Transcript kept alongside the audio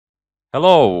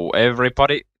Hello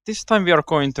everybody, this time we are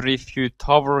going to review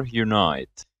Tower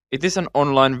Unite. It is an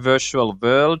online virtual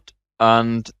world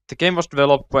and the game was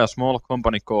developed by a small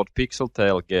company called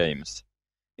Pixeltail Games.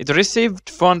 It received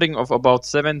funding of about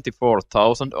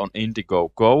 74,000 on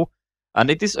Indiegogo and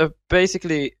it is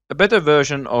basically a better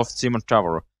version of Simon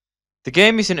Tower. The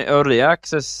game is in early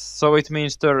access, so it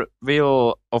means there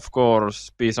will of course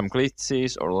be some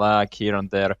glitches or lag here and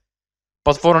there.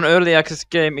 But for an early access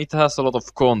game, it has a lot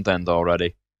of content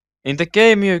already. In the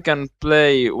game you can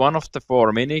play one of the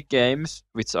 4 mini games,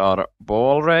 which are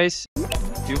Ball Race.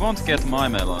 You won't get my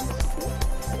melon.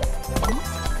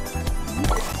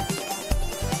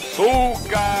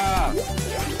 Suga!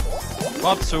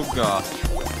 What Suga?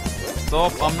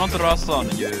 Stop, I'm not Russian,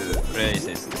 you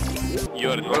racist.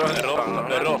 You're Rossan?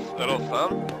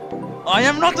 I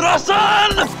am not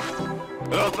Russian!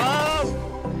 Rossan!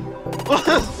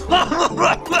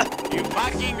 You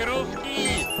fucking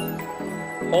Ruski!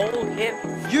 Hold him!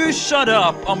 You shut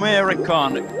up,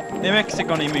 American,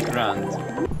 Mexican immigrant.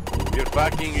 You're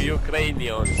fucking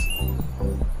Ukrainian.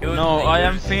 No, I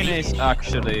am Finnish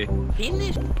actually.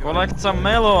 Finnish? Collect some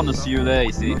melons, you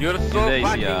lazy. You're you so lazy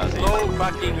fucking ass. slow,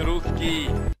 fucking Ruski.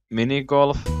 Mini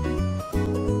golf.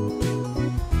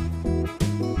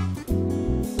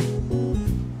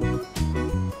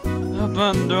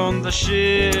 Abandon the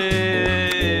ship.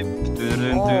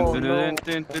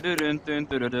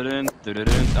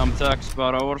 I'm Jack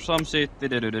Sparrow or some shit.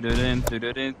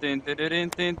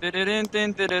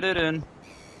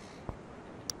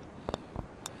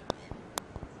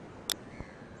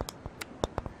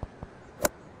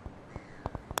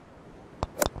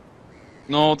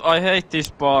 No, I hate this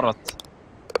part.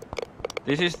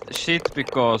 This is shit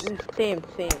because Same.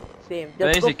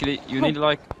 basically you need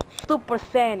like Super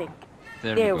Sonic.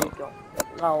 there we we go. go.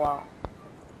 Oh wow.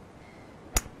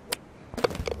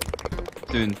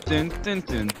 Dun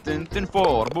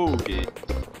 4 boogie.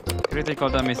 Critical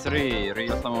damage 3,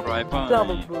 real samurai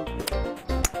Double punch. booty.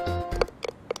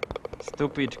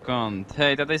 Stupid cunt.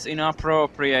 Hey, that is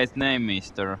inappropriate name,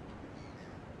 mister.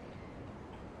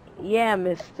 Yeah,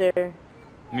 Mister.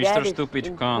 Mr. That is Stupid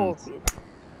cunt. inappropriate.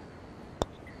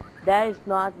 That is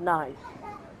not nice.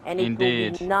 And it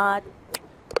Indeed. will be not.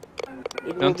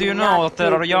 It will Don't be you know not that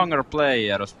there are taken- younger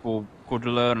players who could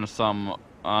learn some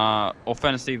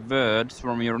offensive words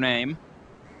from your name?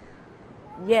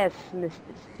 Yes, Mr.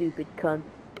 Stupid cunt.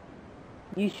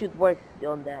 You should work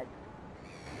on that.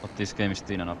 But this game is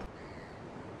thin enough.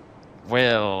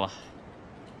 Well...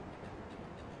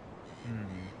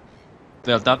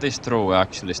 Well, that is true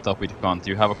actually, stupid cunt.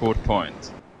 You have a good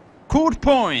point. Good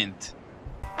point!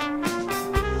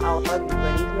 I'll be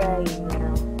ready lagging now.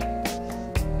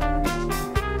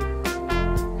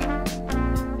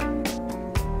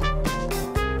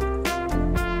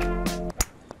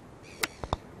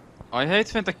 I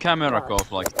hate when the camera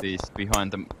goes like this,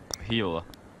 behind the hill.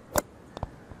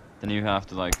 Then you have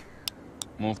to like,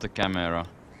 move the camera.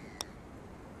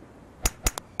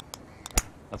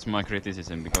 That's my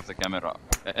criticism, because the camera...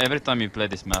 Every time you play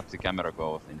this map, the camera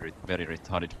goes in very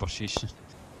retarded position.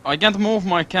 I can't move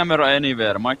my camera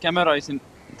anywhere, my camera is in...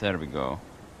 There we go.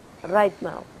 Right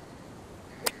now.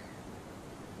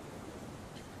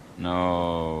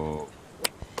 No.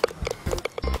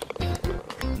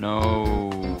 No.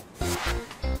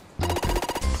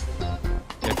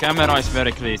 The camera is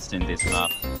very glitched in this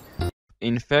map.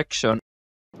 Infection.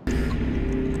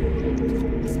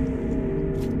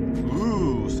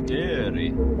 Ooh,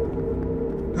 scary.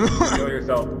 Kill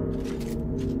yourself.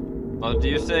 What do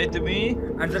you say to me?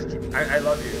 I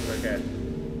love you, it's okay.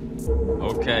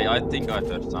 Okay, I think I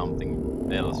heard something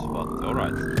else, but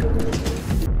alright.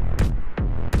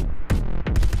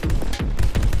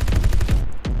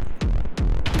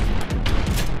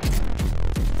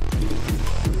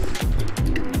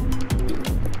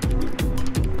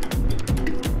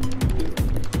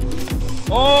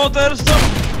 Oh, there's some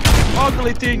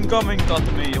ugly thing coming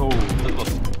at me. Oh, that was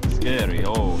scary.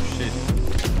 Oh, shit.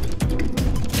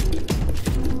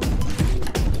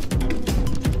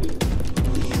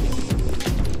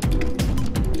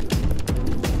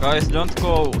 Guys, don't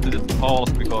go to the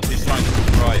halls because he's trying to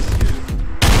surprise you.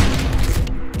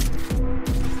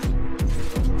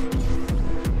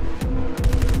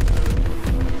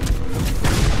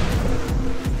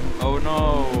 Oh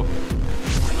no!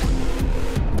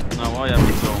 Now I am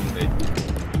a zombie.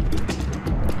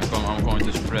 I'm going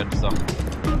to spread some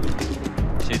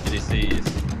shit disease.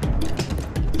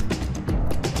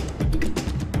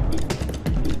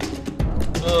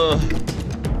 Ugh.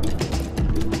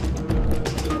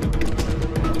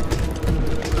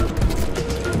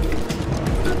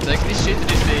 Take this shit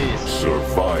disease.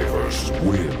 Survivors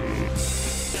win.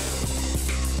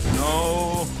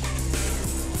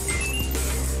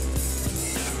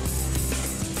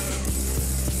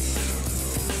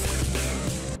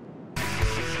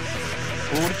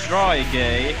 try,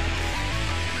 Gay.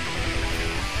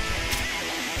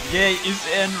 Gay is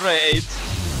enraged.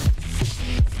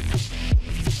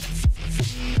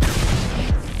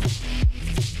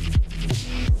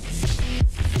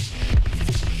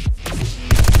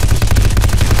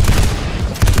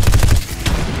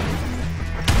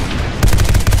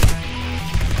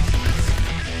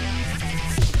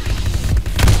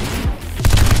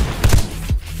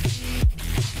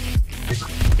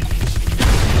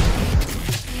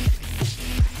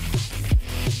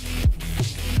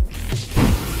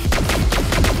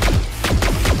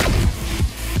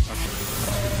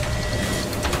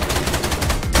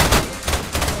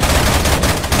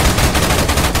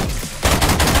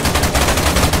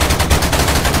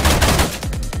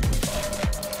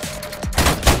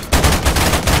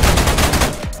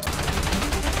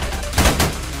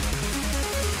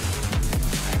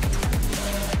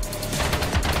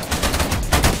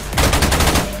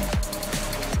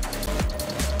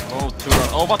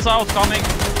 Oh, what's out coming?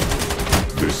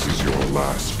 This is your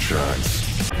last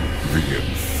chance. The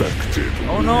infected.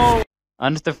 Oh no!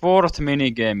 And the fourth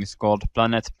minigame is called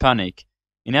Planet Panic.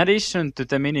 In addition to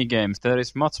the minigames, there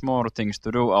is much more things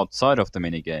to do outside of the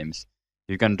minigames.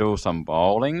 You can do some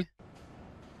bowling.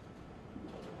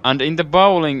 And in the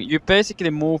bowling, you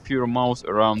basically move your mouse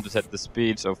around to set the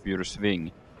speeds of your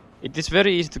swing. It is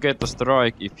very easy to get a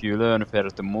strike if you learn where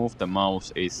to move the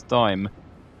mouse each time.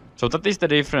 So that is the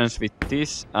difference with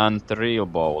this and the real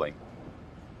bowling.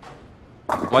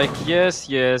 Like,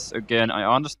 yes, again,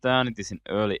 I understand it is in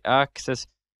early access,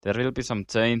 there will be some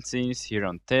changes here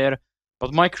and there,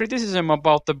 but my criticism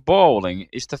about the bowling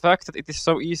is the fact that it is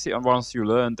so easy once you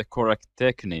learn the correct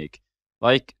technique.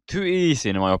 Like, too easy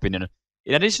in my opinion.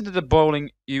 In addition to the bowling,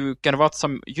 you can watch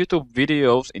some YouTube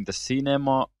videos in the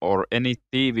cinema or any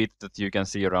TV that you can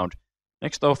see around.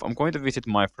 Next off, I'm going to visit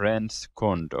my friend's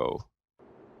condo.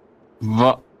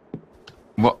 What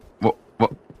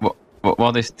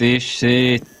is this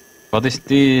shit? What is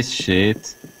this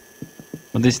shit?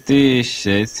 What is this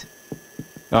shit?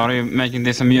 Are you making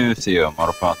this a museum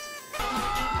or what?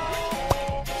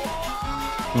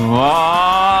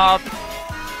 What?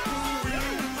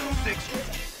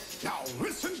 Now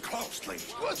listen closely.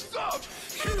 What's up?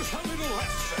 Here's a little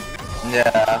lesson.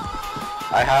 Yeah.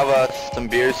 I have some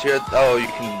beers here. Oh, you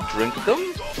can drink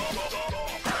them?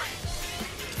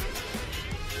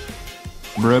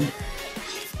 Bruh.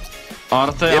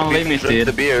 Are they Yep, you can drink unlimited?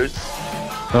 the beers.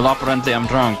 Well, apparently I'm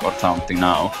drunk or something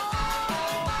now.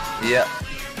 Yeah.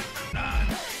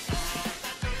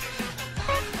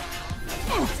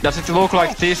 Does it look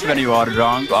like this when you are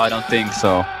drunk? I don't think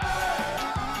so.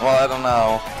 Well, I don't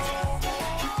know.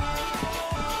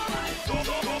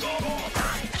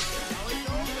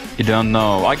 You don't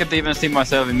know. I can't even see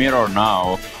myself in mirror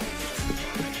now.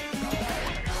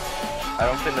 I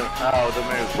don't think the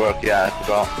mirrors work. Yeah, I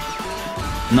forgot.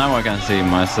 Now I can see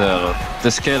myself.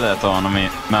 The skeleton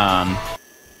man.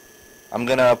 I'm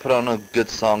gonna put on a good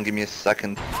song. Give me a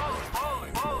second.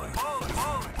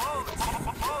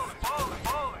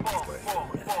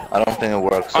 I don't think it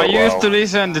works so I used well. to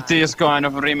listen to this kind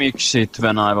of remix shit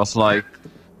when I was like,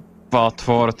 about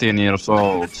 14 years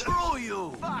old.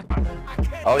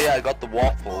 Oh yeah, I got the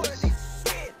waffles.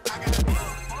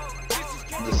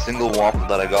 The single waffle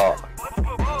that I got.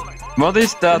 What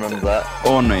is that, Remember that?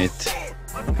 on it?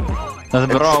 That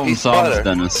It's brown peanut butter.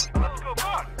 substance.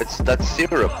 That's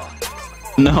syrup.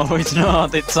 No, it's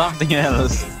not. It's something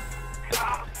else.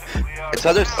 It's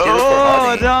either syrup Oh,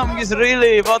 or honey. damn, is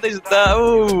really? What is that?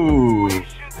 Ooh.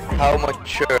 How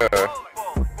mature?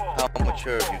 How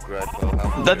mature have you, Grypho? How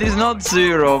mature? That is not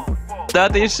syrup.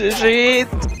 That is shit.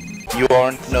 You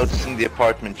aren't noticing the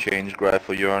apartment change,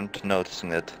 Grypho. You aren't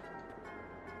noticing it.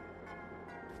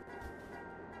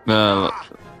 Well,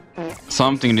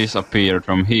 something disappeared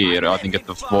from here. I think it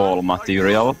was wall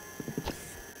material.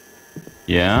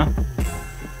 Yeah.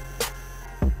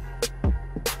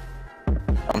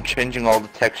 I'm changing all the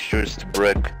textures to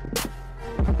brick.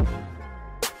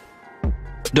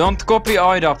 Don't copy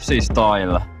Idaps's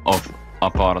style of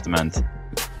apartment.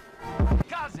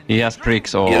 He has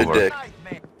bricks all Eat a over. dick.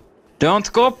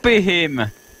 Don't copy him!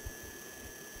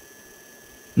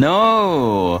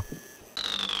 No!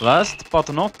 Last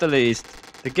but not the least,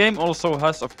 the game also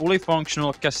has a fully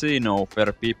functional casino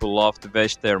where people love to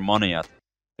waste their money at.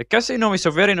 The casino is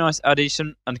a very nice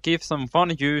addition and gives some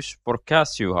fun use for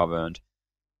cash you have earned.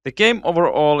 The game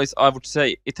overall is, I would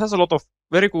say, it has a lot of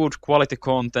very good quality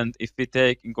content if we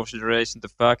take in consideration the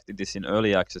fact it is in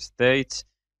early access stage.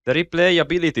 The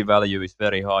replayability value is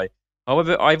very high.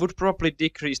 However, I would probably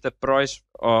decrease the price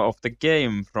of the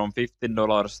game from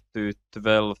 $15 to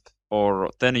 12 or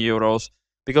 10 euros,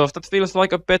 because that feels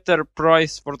like a better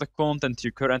price for the content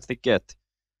you currently get.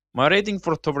 My rating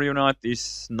for Tower Unite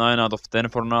is 9 out of 10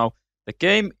 for now. The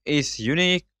game is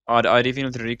unique, and I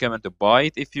definitely recommend to buy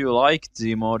it if you like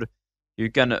Gmod.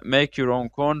 You can make your own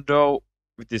condo,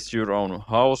 which is your own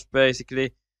house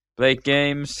basically, play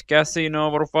games, casino,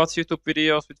 or watch YouTube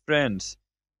videos with friends.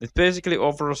 It basically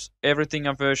offers everything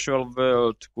a virtual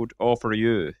world could offer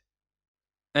you.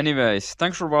 Anyways,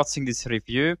 thanks for watching this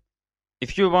review.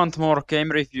 If you want more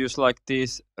game reviews like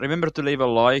this, remember to leave a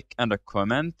like and a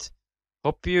comment.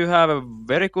 Hope you have a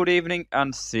very good evening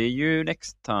and see you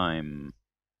next time.